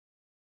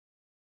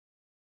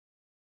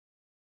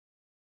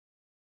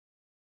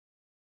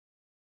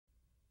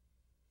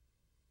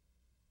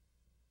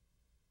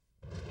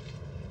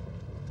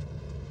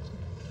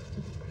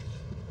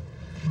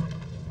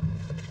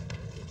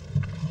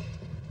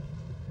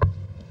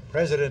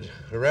President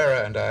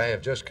Herrera and I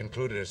have just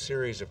concluded a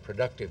series of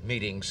productive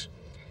meetings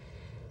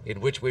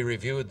in which we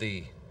reviewed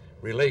the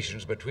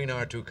relations between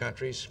our two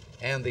countries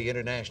and the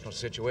international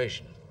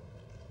situation.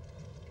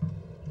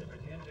 El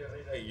presidente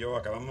Herrera y yo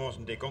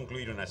acabamos de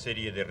concluir una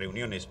serie de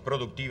reuniones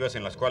productivas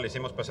en las cuales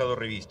hemos pasado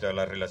revista a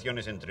las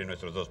relaciones entre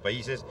nuestros dos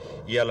países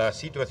y a la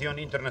situación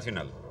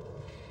internacional.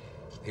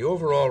 The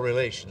overall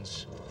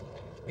relations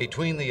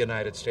between the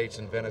United States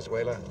and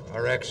Venezuela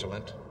are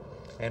excellent,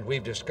 and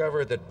we've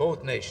discovered that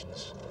both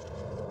nations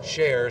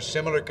share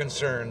similar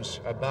concerns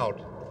about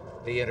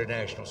the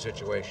international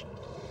situation.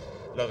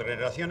 Las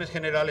relaciones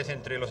generales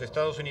entre los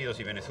Estados Unidos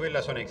y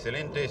Venezuela son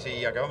excelentes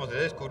y acabamos de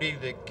descubrir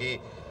de que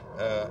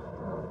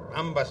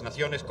ambas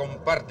naciones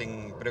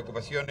comparten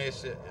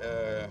preocupaciones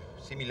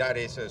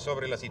similares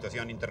sobre la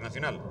situación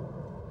internacional.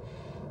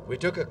 We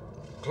took a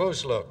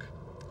close look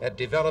at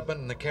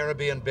development in the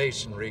Caribbean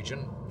Basin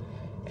region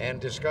and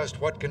discussed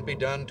what can be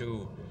done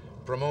to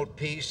promote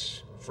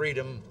peace,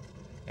 freedom,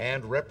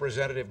 and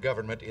representative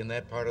government in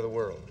that part of the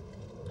world.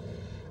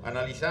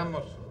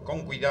 Analizamos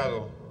con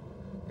cuidado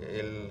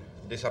el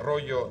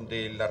desarrollo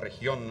de la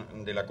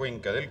región de la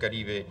cuenca del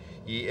Caribe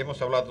y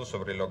hemos hablado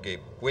sobre lo que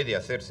puede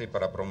hacerse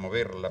para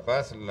promover la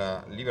paz,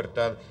 la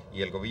libertad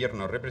y el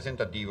gobierno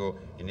representativo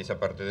en esa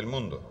parte del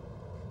mundo.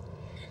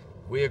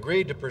 We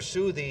agreed to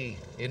pursue the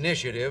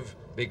initiative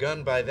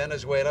begun by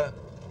Venezuela,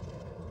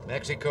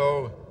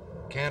 Mexico,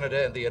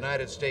 Canada, and the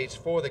United States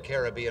for the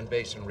Caribbean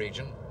Basin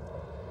region.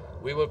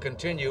 We will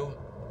continue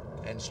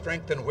and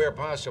strengthen where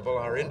possible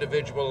our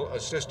individual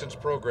assistance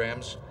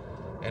programs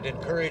and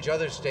encourage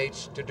other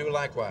states to do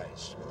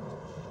likewise.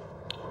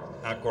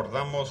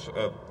 Acordamos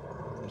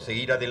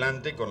seguir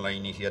adelante con la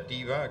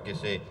iniciativa que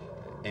se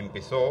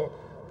empezó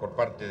por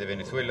parte de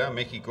Venezuela,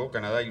 México,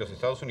 Canadá y los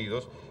Estados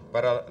Unidos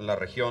para la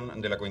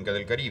región de la cuenca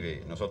del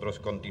Caribe. Nosotros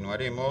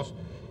continuaremos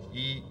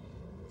y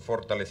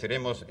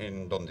fortaleceremos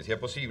en donde sea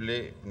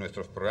posible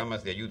nuestros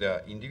programas de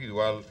ayuda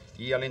individual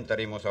y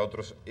alentaremos a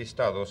otros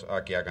estados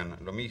a que hagan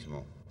lo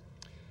mismo.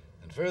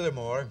 And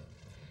furthermore,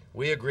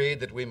 we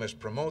agreed that we must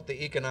promote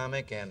the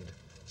economic and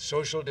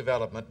social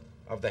development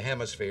of the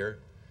hemisphere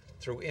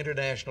through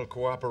international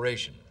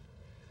cooperation.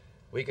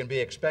 We can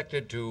be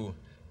expected to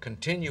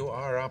continue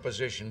our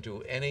opposition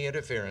to any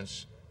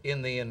interference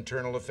in the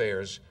internal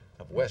affairs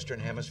of Western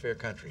Hemisphere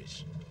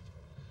countries.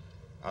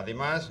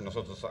 Además,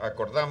 nosotros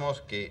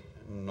acordamos que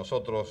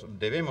nosotros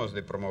debemos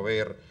de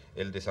promover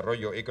el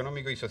desarrollo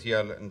económico y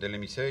social del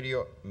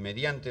hemisferio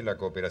mediante la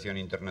cooperación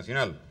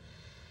internacional.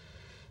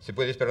 Se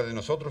puede esperar de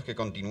nosotros que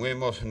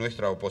continuemos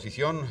nuestra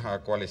oposición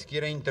a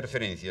cualesquiera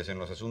interferencias en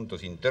los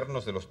asuntos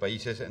internos de los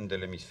países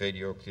del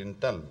hemisferio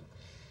occidental.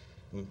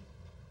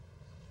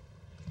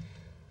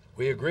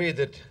 We agree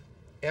that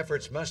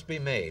efforts must be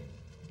made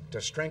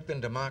to strengthen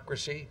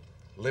democracy,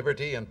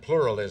 liberty, and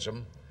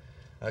pluralism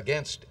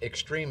against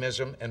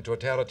extremism and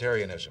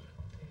totalitarianism.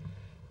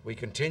 We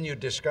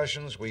continued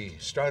discussions we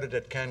started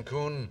at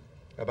Cancun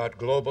about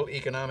global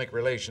economic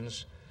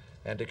relations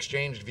and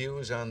exchanged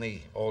views on the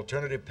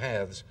alternative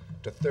paths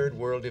to third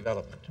world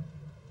development.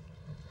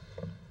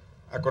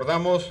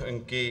 Acordamos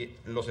en que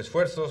los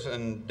esfuerzos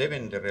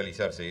deben de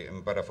realizarse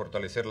para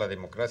fortalecer la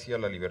democracia,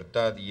 la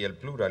libertad y el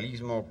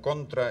pluralismo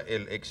contra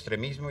el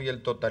extremismo y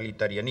el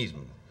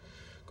totalitarianismo.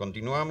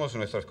 Continuamos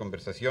nuestras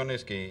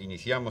conversaciones que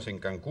iniciamos en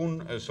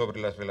Cancún sobre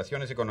las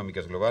relaciones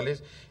económicas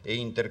globales e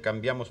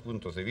intercambiamos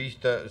puntos de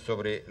vista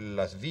sobre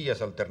las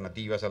vías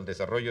alternativas al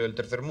desarrollo del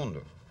tercer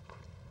mundo.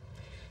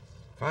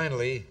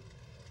 Finally,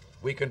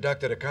 we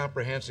conducted a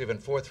comprehensive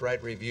and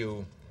forthright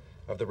review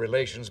of the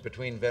relations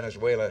between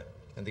Venezuela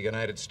and the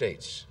United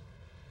States.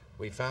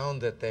 We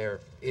found that there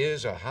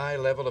is a high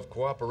level of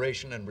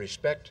cooperation and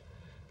respect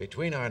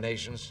between our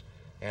nations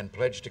and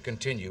pledged to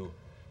continue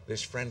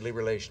this friendly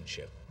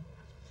relationship.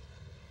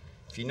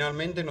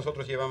 Finalmente,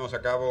 nosotros llevamos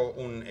a cabo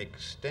un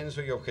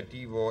extenso y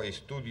objetivo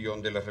estudio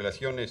de las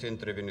relaciones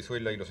entre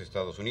Venezuela y los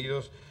Estados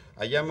Unidos.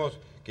 Hallamos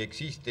que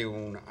existe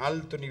un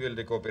alto nivel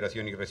de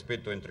cooperación y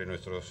respeto entre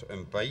nuestros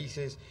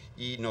países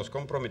y nos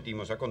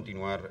comprometimos a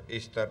continuar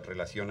esta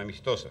relación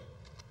amistosa.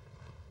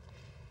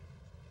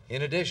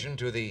 In addition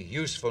to the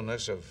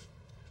usefulness of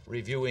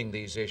reviewing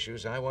these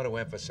issues, I want to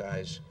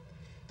emphasize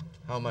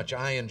how much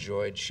I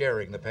enjoyed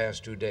sharing the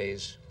past 2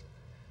 days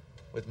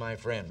with my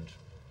friend,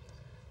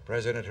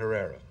 President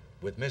Herrera,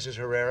 with Mrs.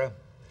 Herrera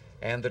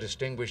and the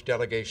distinguished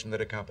delegation that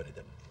accompanied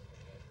them.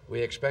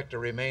 We expect to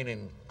remain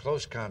in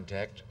close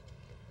contact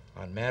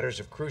on matters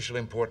of crucial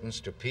importance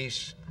to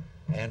peace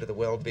and to the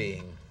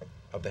well-being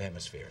of the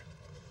hemisphere.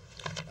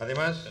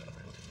 Además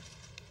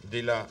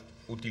de la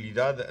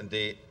utilidad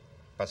de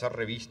pasar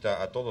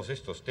revista a todos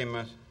estos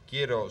temas,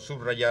 quiero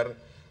subrayar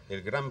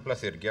el gran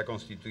placer que ha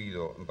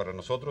constituido para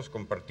nosotros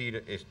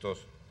compartir estos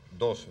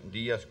 2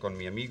 días con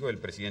mi amigo, el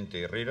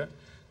presidente Herrera,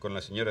 con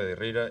la señora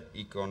Herrera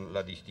y con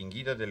la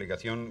distinguida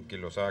delegación que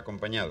los ha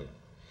acompañado.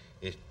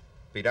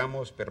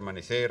 Esperamos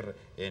permanecer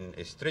en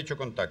estrecho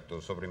contacto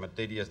sobre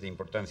materias de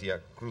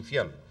importancia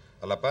crucial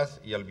a la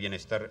paz y al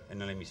bienestar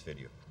en el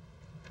hemisferio.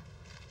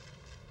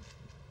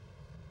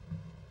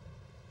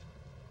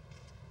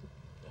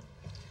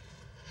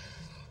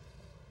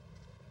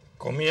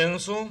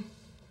 Comienzo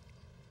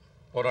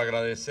por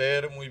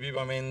agradecer muy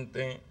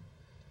vivamente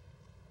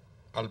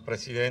al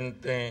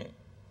presidente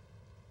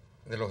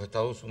de los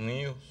Estados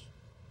Unidos,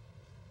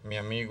 mi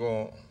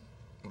amigo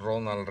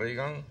Ronald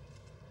Reagan,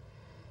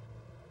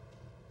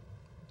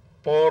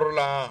 por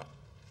la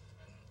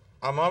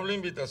amable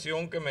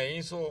invitación que me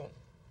hizo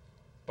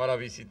para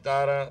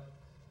visitar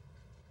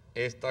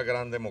esta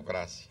gran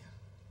democracia.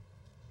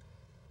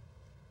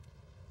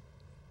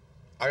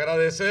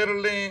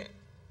 Agradecerle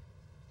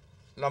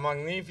la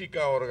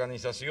magnífica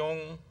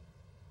organización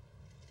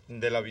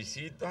de la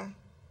visita,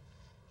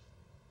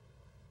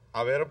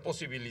 haber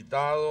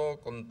posibilitado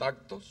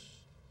contactos,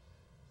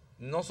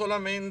 no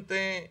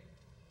solamente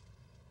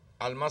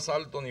al más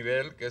alto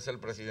nivel, que es el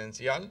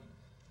presidencial,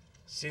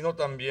 sino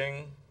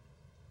también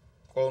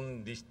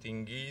con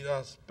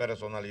distinguidas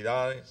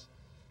personalidades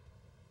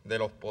de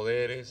los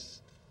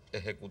poderes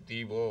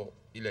ejecutivo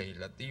y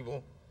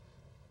legislativo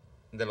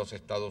de los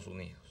Estados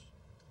Unidos.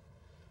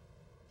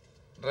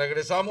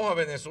 Regresamos a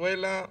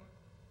Venezuela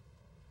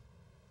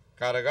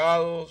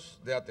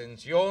cargados de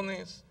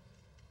atenciones,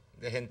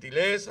 de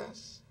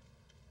gentilezas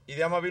y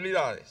de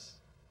amabilidades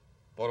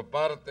por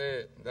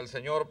parte del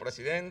señor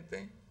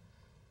presidente,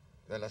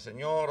 de la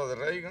señora de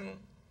Reagan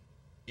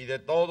y de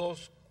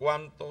todos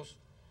cuantos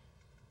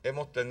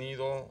hemos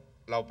tenido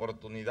la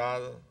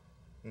oportunidad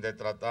de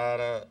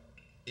tratar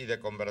y de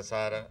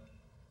conversar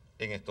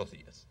en estos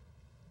días.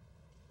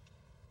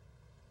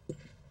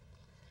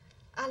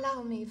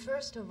 Allow me,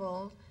 first of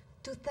all,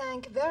 to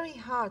thank very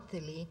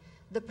heartily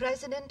the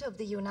President of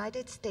the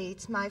United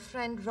States, my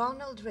friend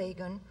Ronald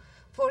Reagan,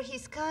 for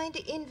his kind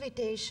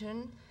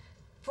invitation,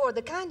 for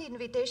the kind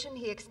invitation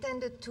he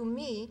extended to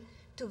me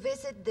to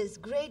visit this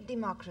great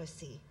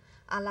democracy.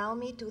 Allow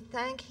me to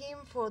thank him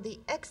for the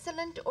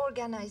excellent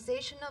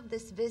organization of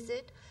this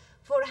visit,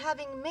 for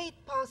having made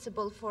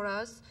possible for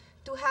us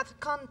to have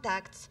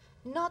contacts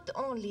not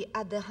only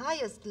at the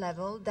highest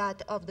level,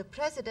 that of the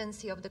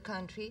presidency of the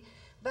country,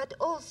 but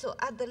also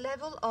at the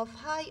level of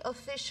high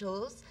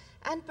officials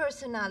and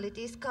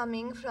personalities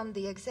coming from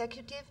the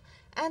executive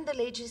and the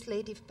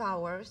legislative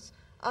powers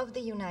of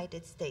the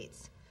United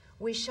States.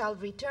 We shall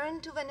return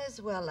to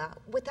Venezuela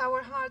with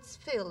our hearts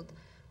filled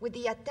with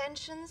the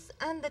attentions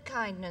and the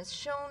kindness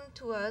shown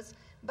to us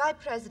by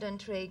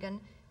President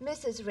Reagan,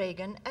 Mrs.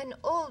 Reagan, and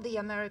all the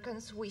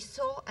Americans we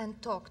saw and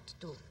talked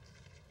to.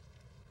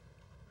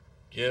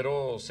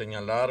 Quiero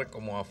señalar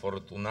como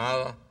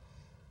afortunada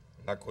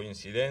la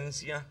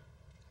coincidencia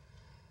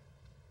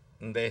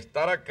de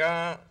estar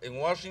acá en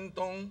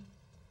Washington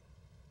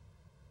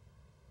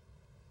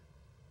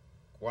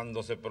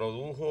cuando se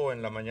produjo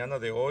en la mañana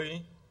de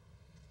hoy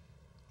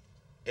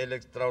el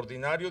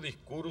extraordinario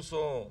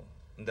discurso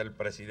del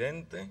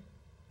presidente,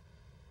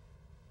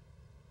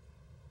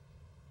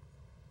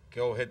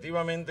 que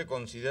objetivamente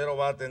considero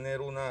va a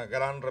tener una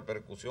gran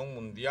repercusión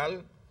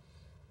mundial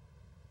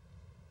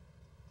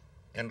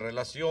en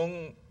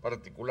relación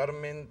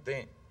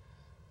particularmente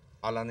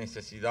a la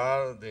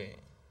necesidad de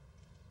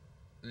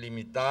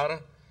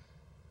limitar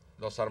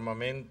los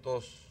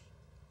armamentos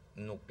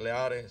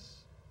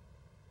nucleares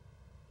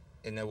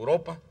en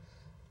Europa,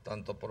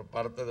 tanto por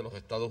parte de los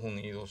Estados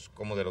Unidos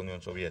como de la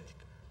Unión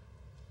Soviética.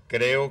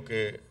 Creo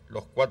que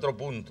los 4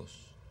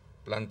 puntos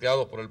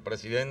planteados por el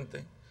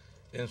presidente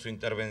en su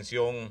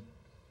intervención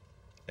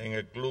en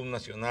el Club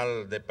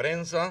Nacional de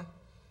Prensa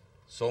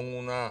son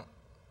una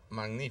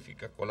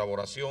magnífica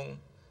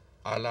colaboración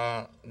a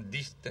la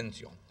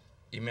distensión.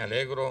 Y me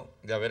alegro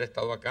de haber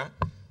estado acá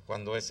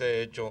cuando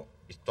ese hecho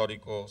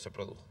histórico se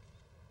produjo.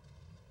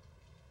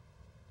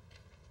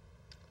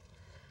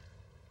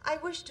 I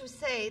wish to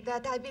say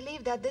that I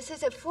believe that this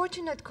is a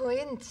fortunate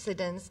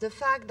coincidence, the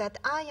fact that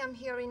I am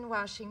here in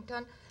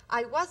Washington.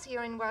 I was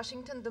here in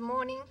Washington the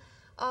morning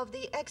of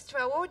the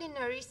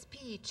extraordinary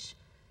speech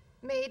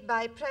made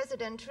by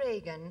President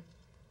Reagan.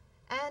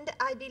 And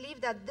I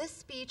believe that this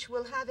speech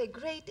will have a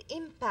great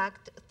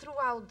impact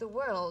throughout the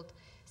world,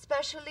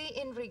 especially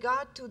in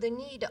regard to the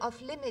need of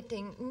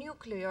limiting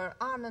nuclear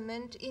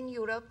armament in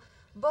Europe,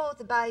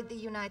 both by the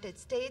United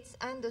States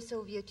and the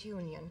Soviet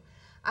Union.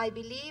 I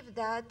believe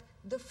that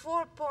the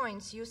 4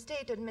 points you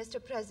stated, Mr.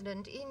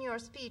 President, in your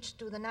speech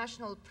to the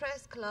National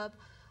Press Club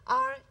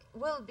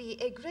will be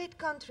a great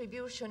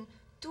contribution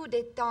to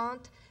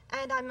détente,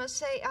 and I must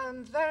say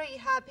I'm very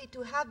happy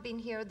to have been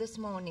here this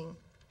morning.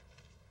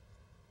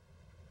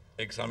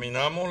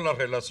 Examinamos las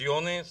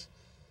relaciones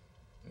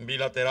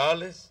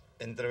bilaterales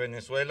entre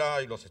Venezuela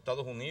y los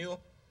Estados Unidos,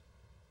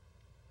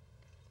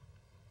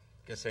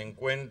 que se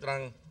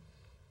encuentran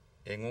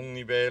en un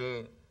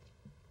nivel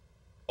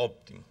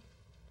óptimo.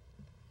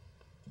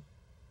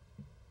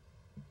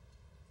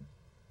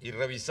 Y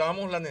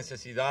revisamos la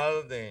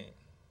necesidad de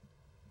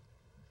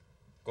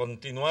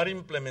continuar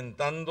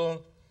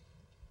implementando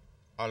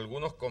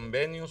algunos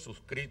convenios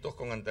suscritos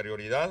con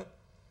anterioridad,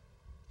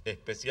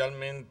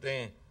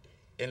 especialmente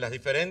en las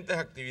diferentes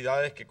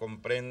actividades que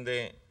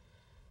comprende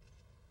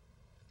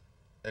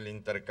el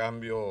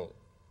intercambio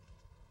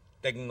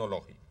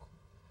tecnológico.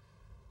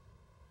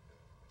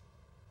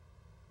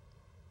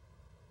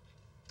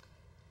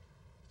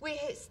 We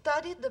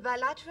studied the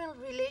bilateral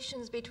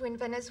relations between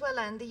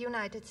Venezuela and the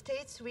United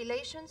States,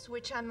 relations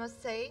which I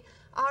must say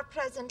are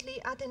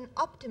presently at an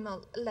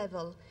optimal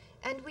level,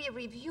 and we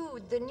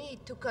reviewed the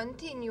need to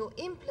continue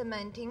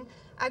implementing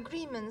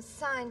agreements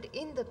signed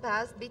in the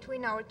past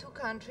between our two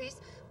countries,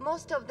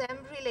 most of them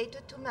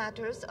related to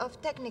matters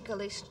of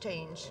technical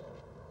exchange.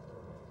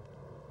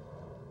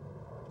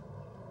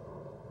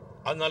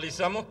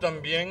 Analizamos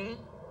también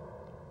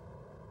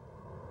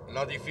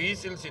la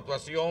difícil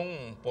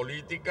situación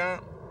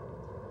política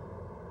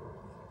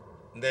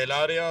del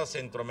área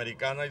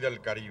centroamericana y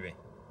del Caribe.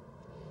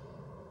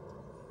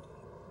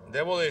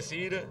 Debo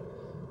decir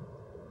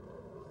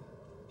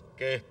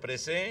que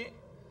expresé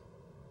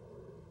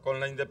con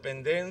la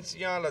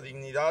independencia, la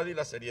dignidad y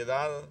la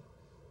seriedad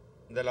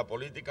de la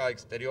política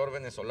exterior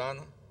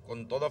venezolana,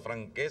 con toda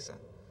franqueza,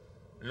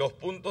 los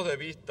puntos de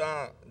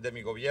vista de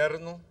mi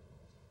gobierno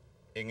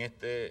en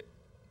este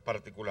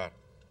particular,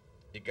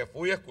 y que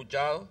fui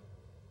escuchado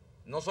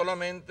no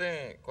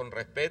solamente con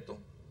respeto,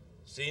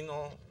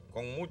 sino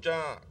con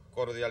mucha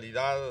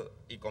cordialidad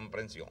y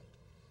comprensión.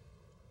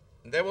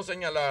 Debo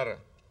señalar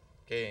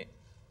que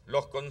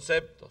los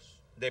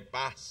conceptos de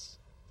paz,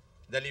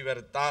 de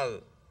libertad,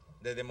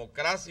 de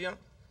democracia,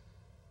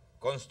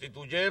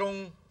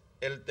 constituyeron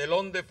el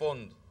telón de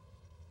fondo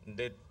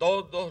de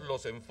todos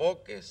los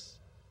enfoques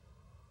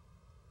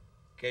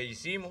que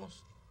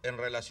hicimos en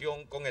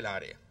relación con el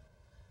área.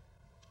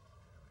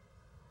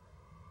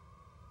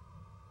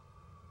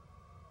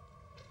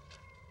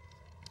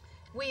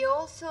 We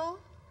also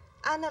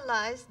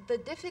analyzed the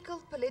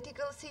difficult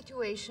political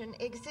situation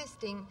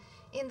existing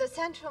in the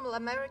Central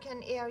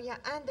American area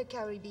and the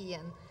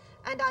Caribbean,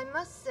 and I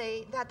must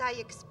say that I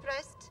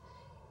expressed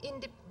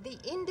the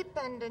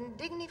independent,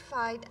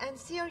 dignified, and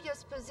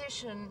serious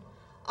position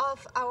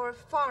of our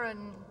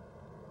foreign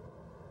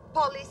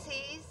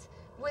policies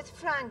with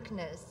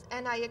frankness,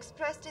 and I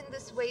expressed in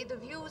this way the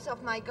views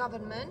of my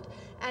government,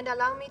 and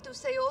allow me to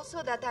say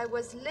also that I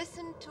was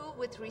listened to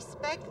with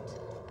respect,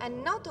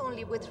 and not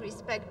only with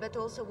respect, but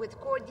also with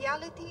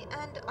cordiality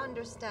and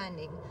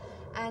understanding.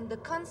 And the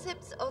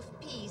concepts of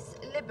peace,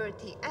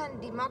 liberty,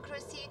 and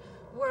democracy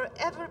were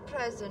ever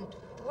present,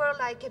 were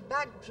like a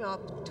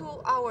backdrop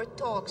to our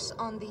talks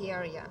on the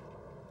area.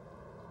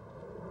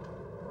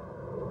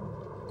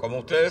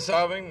 Como ustedes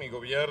saben, mi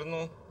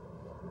gobierno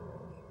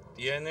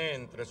tiene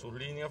entre sus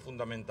líneas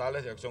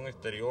fundamentales de acción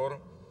exterior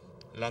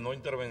la no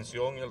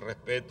intervención y el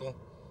respeto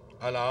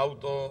a la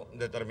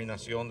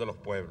autodeterminación de los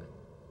pueblos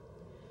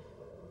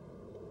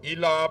y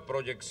la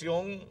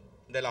proyección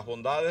de las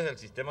bondades del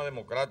sistema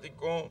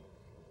democrático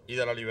y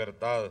de la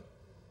libertad.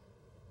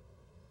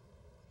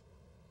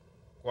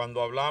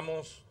 Cuando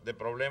hablamos de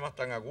problemas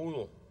tan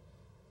agudos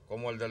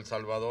como el de El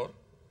Salvador,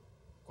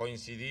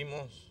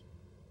 coincidimos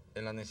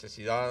en la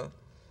necesidad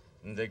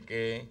de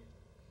que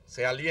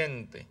se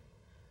aliente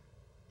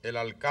el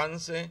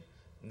alcance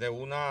de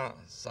una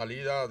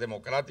salida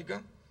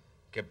democrática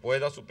que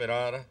pueda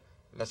superar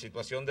la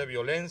situación de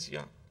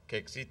violencia que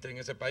existe en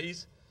ese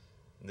país,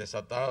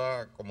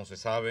 desatada, como se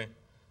sabe,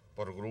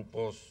 por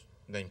grupos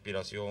de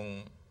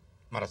inspiración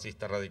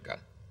marxista radical.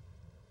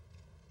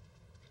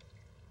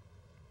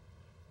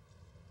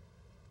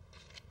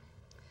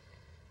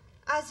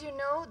 As you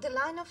know, the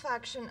line of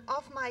action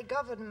of my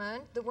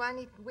government, the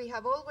one we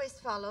have always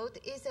followed,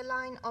 is a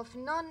line of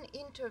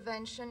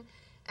non-intervention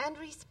and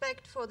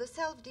respect for the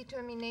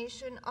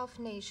self-determination of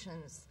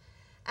nations,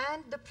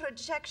 and the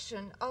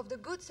projection of the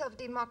goods of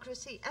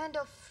democracy and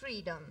of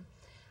freedom.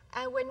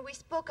 And when we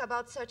spoke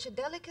about such a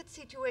delicate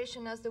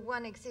situation as the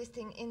one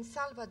existing in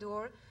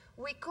Salvador,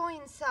 we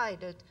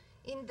coincided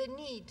in the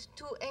need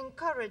to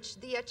encourage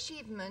the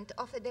achievement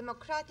of a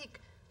democratic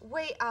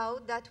way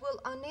out that will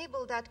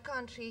enable that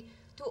country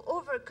to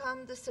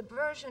overcome the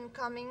subversion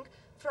coming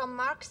from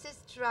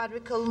Marxist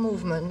radical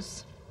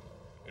movements.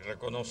 Y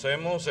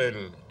reconocemos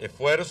el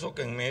esfuerzo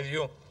que en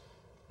medio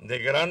de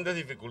grandes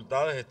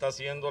dificultades está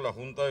haciendo la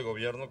Junta de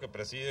Gobierno que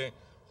preside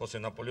José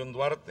Napoleón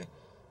Duarte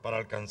para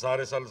alcanzar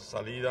esa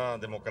salida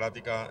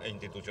democrática e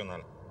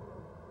institucional.